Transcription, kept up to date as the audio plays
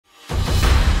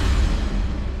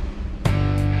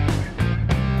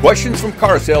Questions from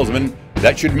car salesmen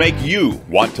that should make you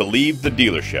want to leave the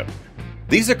dealership.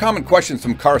 These are common questions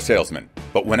from car salesmen,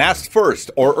 but when asked first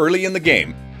or early in the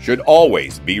game, should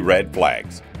always be red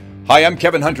flags. Hi, I'm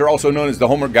Kevin Hunter, also known as the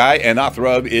Homework Guy, and author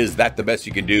of Is That the Best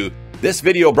You Can Do? This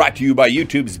video brought to you by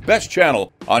YouTube's best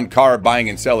channel on car buying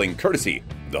and selling, courtesy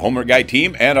of the Homework Guy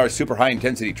team and our super high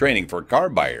intensity training for car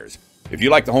buyers. If you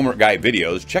like the Homework Guy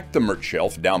videos, check the merch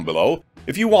shelf down below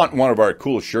if you want one of our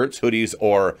cool shirts, hoodies,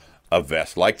 or a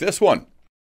vest like this one.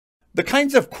 The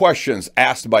kinds of questions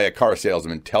asked by a car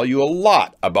salesman tell you a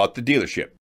lot about the dealership.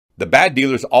 The bad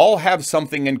dealers all have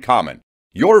something in common.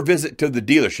 Your visit to the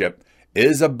dealership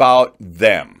is about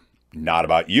them, not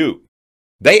about you.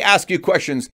 They ask you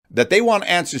questions that they want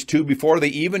answers to before they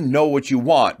even know what you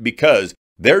want, because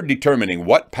they're determining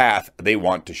what path they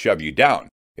want to shove you down.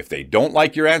 If they don't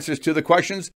like your answers to the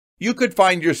questions, you could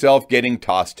find yourself getting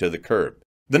tossed to the curb.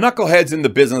 The knuckleheads in the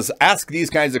business ask these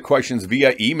kinds of questions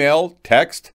via email,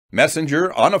 text,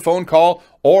 messenger, on a phone call,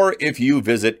 or if you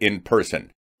visit in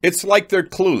person. It's like they're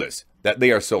clueless that they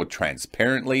are so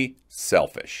transparently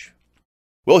selfish.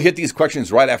 We'll hit these questions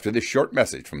right after this short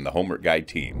message from the Homework Guy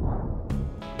team.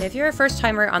 If you're a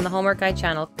first-timer on the Homework Guy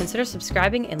channel, consider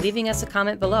subscribing and leaving us a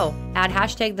comment below. Add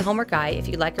hashtag the Homework Guy if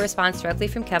you'd like a response directly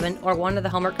from Kevin or one of the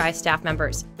Homework Guy staff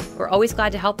members. We're always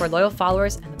glad to help our loyal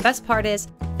followers, and the best part is,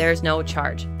 there's no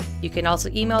charge. You can also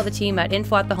email the team at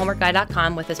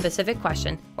info@thehomeworkguy.com with a specific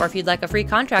question, or if you'd like a free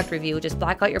contract review, just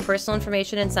black out your personal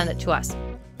information and send it to us.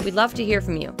 We'd love to hear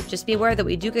from you. Just be aware that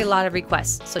we do get a lot of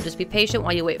requests, so just be patient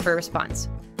while you wait for a response.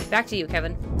 Back to you,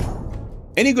 Kevin.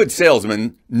 Any good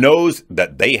salesman knows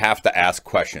that they have to ask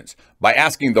questions. By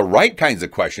asking the right kinds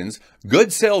of questions,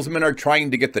 good salesmen are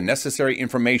trying to get the necessary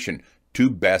information to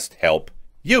best help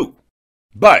you.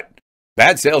 But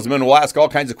bad salesmen will ask all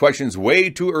kinds of questions way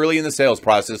too early in the sales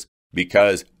process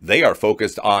because they are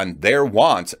focused on their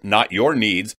wants, not your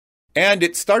needs, and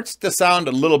it starts to sound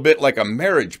a little bit like a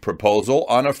marriage proposal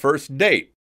on a first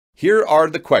date. Here are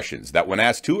the questions that, when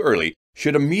asked too early,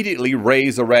 should immediately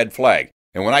raise a red flag.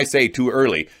 And when I say too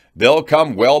early, they'll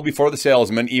come well before the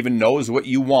salesman even knows what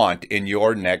you want in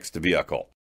your next vehicle.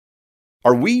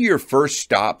 Are we your first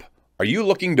stop? Are you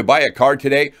looking to buy a car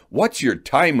today? What's your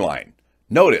timeline?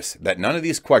 Notice that none of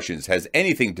these questions has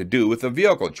anything to do with the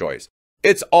vehicle choice.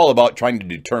 It's all about trying to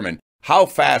determine how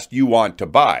fast you want to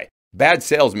buy. Bad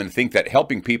salesmen think that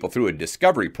helping people through a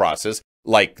discovery process,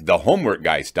 like the Homework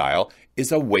Guy style,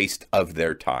 is a waste of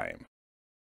their time.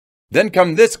 Then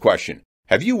come this question.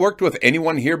 Have you worked with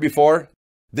anyone here before?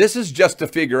 This is just to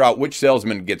figure out which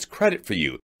salesman gets credit for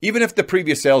you. Even if the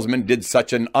previous salesman did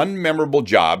such an unmemorable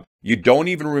job, you don't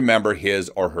even remember his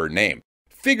or her name.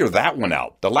 Figure that one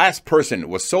out. The last person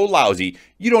was so lousy,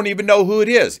 you don't even know who it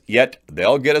is, yet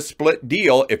they'll get a split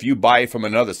deal if you buy from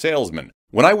another salesman.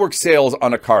 When I worked sales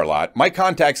on a car lot, my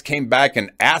contacts came back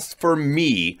and asked for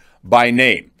me by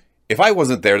name. If I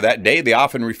wasn't there that day, they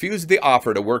often refused the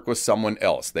offer to work with someone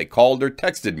else. They called or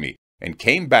texted me and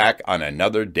came back on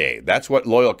another day. That's what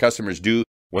loyal customers do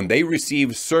when they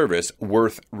receive service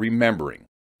worth remembering.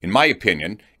 In my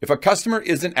opinion, if a customer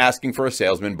isn't asking for a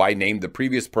salesman by name, the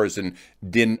previous person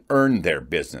didn't earn their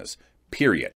business,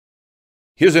 period.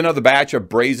 Here's another batch of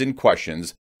brazen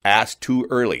questions asked too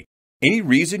early. Any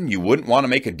reason you wouldn't want to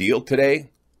make a deal today?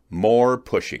 More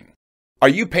pushing. Are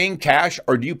you paying cash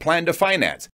or do you plan to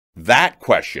finance? That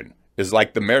question is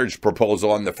like the marriage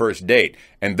proposal on the first date.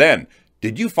 And then,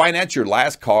 did you finance your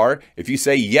last car? If you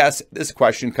say yes, this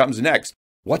question comes next.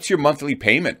 What's your monthly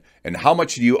payment and how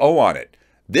much do you owe on it?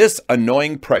 This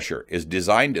annoying pressure is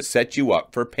designed to set you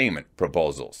up for payment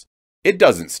proposals. It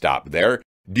doesn't stop there.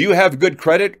 Do you have good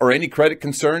credit or any credit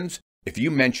concerns? If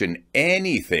you mention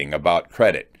anything about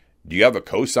credit, do you have a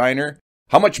cosigner?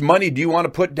 How much money do you want to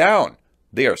put down?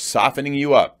 They are softening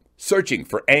you up, searching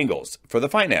for angles for the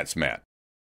finance man.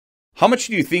 How much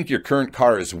do you think your current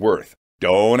car is worth?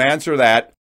 Don't answer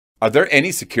that. Are there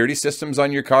any security systems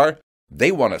on your car? They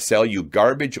want to sell you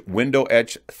garbage window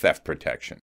etch theft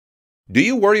protection. Do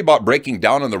you worry about breaking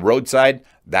down on the roadside?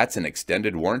 That's an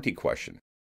extended warranty question.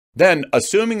 Then,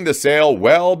 assuming the sale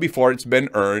well before it's been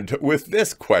earned with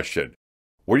this question.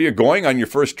 Were you going on your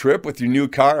first trip with your new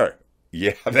car?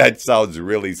 Yeah, that sounds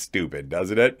really stupid,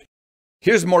 doesn't it?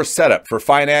 Here's more setup for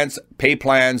finance, pay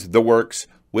plans, the works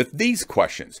with these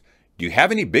questions. Do you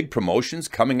have any big promotions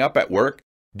coming up at work?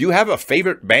 Do you have a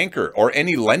favorite banker or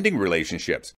any lending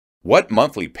relationships? What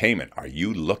monthly payment are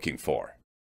you looking for?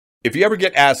 If you ever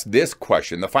get asked this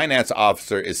question, the finance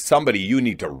officer is somebody you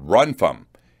need to run from.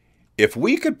 If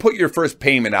we could put your first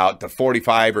payment out to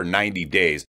 45 or 90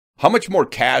 days, how much more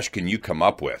cash can you come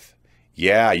up with?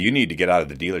 Yeah, you need to get out of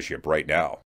the dealership right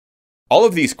now. All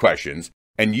of these questions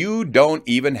And you don't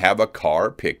even have a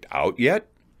car picked out yet?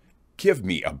 Give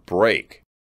me a break.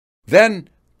 Then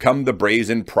come the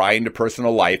brazen pry into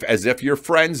personal life as if you're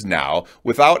friends now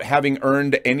without having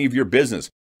earned any of your business.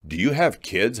 Do you have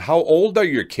kids? How old are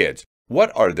your kids?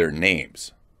 What are their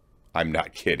names? I'm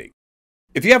not kidding.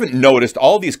 If you haven't noticed,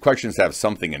 all these questions have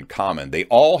something in common. They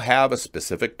all have a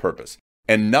specific purpose.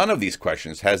 And none of these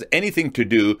questions has anything to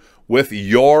do with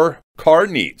your car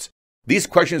needs. These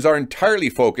questions are entirely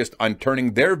focused on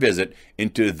turning their visit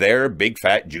into their big,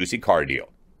 fat, juicy car deal.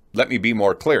 Let me be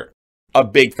more clear. A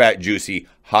big, fat, juicy,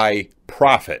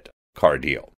 high-profit car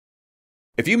deal.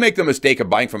 If you make the mistake of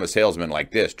buying from a salesman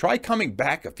like this, try coming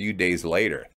back a few days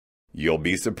later. You'll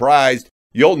be surprised.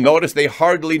 You'll notice they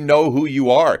hardly know who you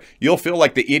are. You'll feel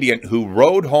like the idiot who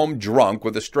rode home drunk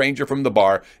with a stranger from the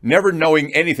bar, never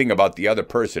knowing anything about the other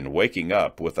person, waking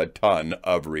up with a ton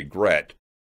of regret.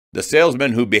 The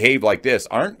salesmen who behave like this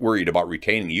aren't worried about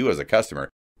retaining you as a customer.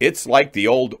 It's like the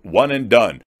old one and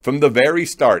done. From the very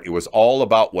start, it was all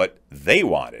about what they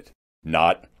wanted,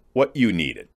 not what you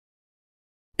needed.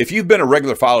 If you've been a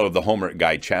regular follower of the Homework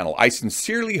Guide channel, I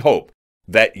sincerely hope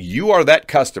that you are that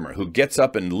customer who gets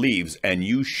up and leaves, and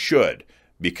you should,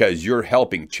 because you're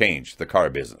helping change the car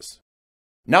business.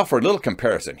 Now for a little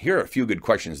comparison, here are a few good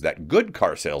questions that good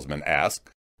car salesmen ask,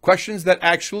 questions that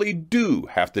actually do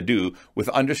have to do with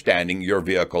understanding your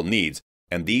vehicle needs,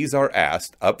 and these are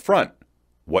asked up front.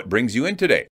 What brings you in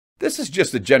today? This is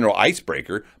just a general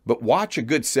icebreaker, but watch a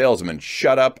good salesman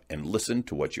shut up and listen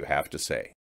to what you have to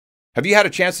say. Have you had a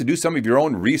chance to do some of your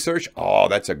own research? Oh,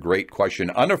 that's a great question.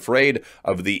 Unafraid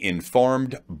of the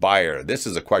informed buyer. This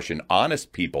is a question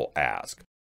honest people ask.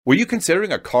 Were you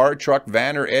considering a car, truck,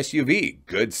 van, or SUV?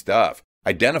 Good stuff.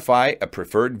 Identify a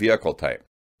preferred vehicle type.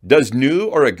 Does new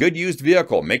or a good used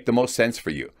vehicle make the most sense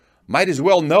for you? Might as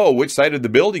well know which side of the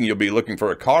building you'll be looking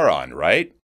for a car on,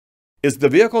 right? Is the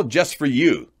vehicle just for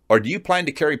you, or do you plan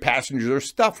to carry passengers or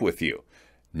stuff with you?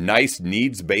 Nice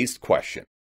needs-based question.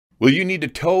 Will you need to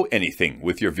tow anything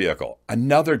with your vehicle?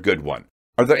 Another good one.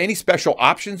 Are there any special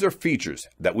options or features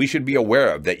that we should be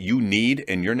aware of that you need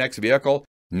in your next vehicle?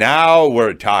 Now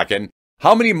we're talking.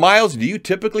 How many miles do you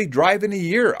typically drive in a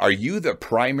year? Are you the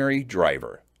primary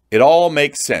driver? It all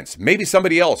makes sense. Maybe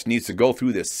somebody else needs to go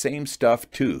through this same stuff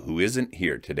too who isn't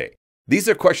here today. These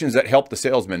are questions that help the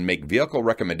salesman make vehicle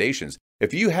recommendations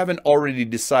if you haven't already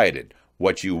decided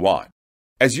what you want.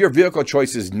 As your vehicle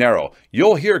choices narrow,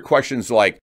 you'll hear questions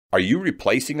like, are you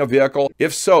replacing a vehicle?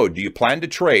 If so, do you plan to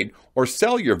trade or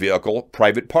sell your vehicle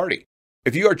private party?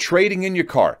 If you are trading in your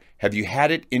car, have you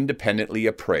had it independently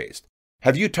appraised?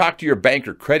 Have you talked to your bank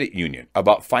or credit union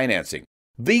about financing?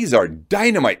 These are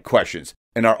dynamite questions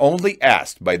and are only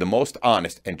asked by the most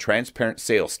honest and transparent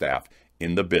sales staff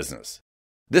in the business.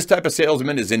 This type of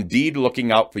salesman is indeed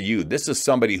looking out for you. This is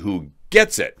somebody who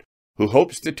gets it, who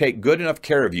hopes to take good enough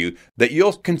care of you that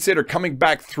you'll consider coming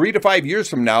back 3 to 5 years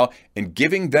from now and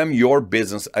giving them your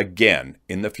business again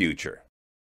in the future.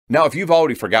 Now, if you've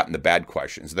already forgotten the bad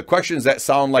questions, the questions that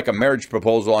sound like a marriage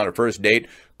proposal on a first date,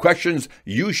 questions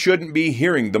you shouldn't be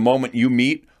hearing the moment you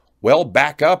meet, well,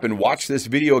 back up and watch this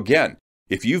video again.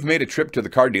 If you've made a trip to the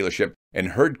car dealership and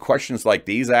heard questions like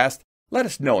these asked, let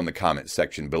us know in the comments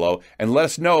section below and let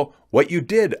us know what you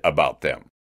did about them.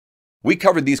 We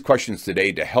covered these questions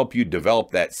today to help you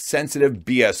develop that sensitive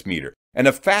BS meter and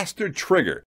a faster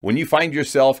trigger when you find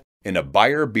yourself in a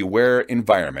buyer beware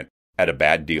environment at a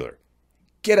bad dealer.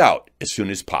 Get out as soon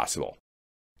as possible.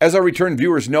 As our return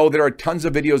viewers know, there are tons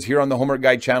of videos here on the Homework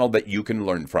Guide channel that you can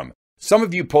learn from. Some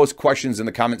of you post questions in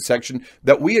the comment section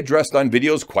that we addressed on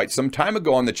videos quite some time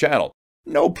ago on the channel.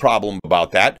 No problem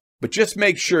about that, but just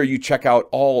make sure you check out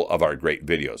all of our great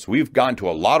videos. We've gone to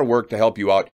a lot of work to help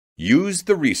you out. Use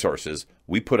the resources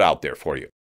we put out there for you.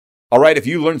 All right, if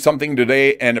you learned something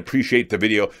today and appreciate the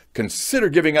video, consider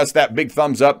giving us that big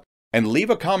thumbs up and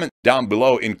leave a comment down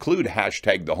below. Include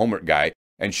hashtag the Homework Guy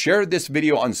and share this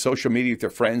video on social media with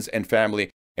your friends and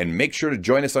family. And make sure to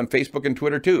join us on Facebook and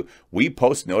Twitter too. We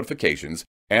post notifications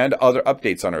and other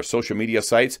updates on our social media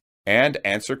sites and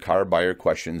answer car buyer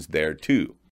questions there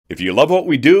too. If you love what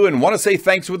we do and want to say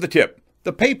thanks with a tip,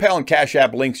 the PayPal and Cash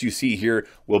App links you see here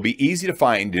will be easy to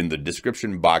find in the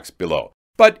description box below.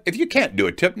 But if you can't do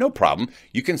a tip, no problem.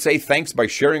 You can say thanks by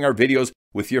sharing our videos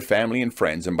with your family and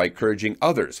friends and by encouraging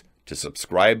others to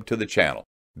subscribe to the channel.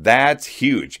 That's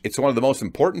huge. It's one of the most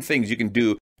important things you can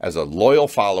do as a loyal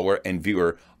follower and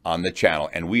viewer on the channel,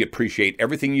 and we appreciate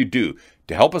everything you do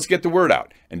to help us get the word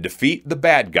out and defeat the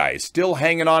bad guys still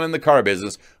hanging on in the car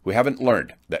business who haven't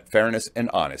learned that fairness and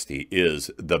honesty is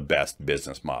the best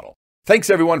business model. Thanks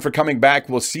everyone for coming back.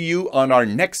 We'll see you on our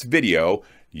next video.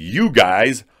 You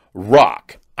guys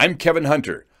rock. I'm Kevin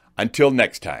Hunter. Until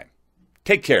next time,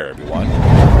 take care, everyone.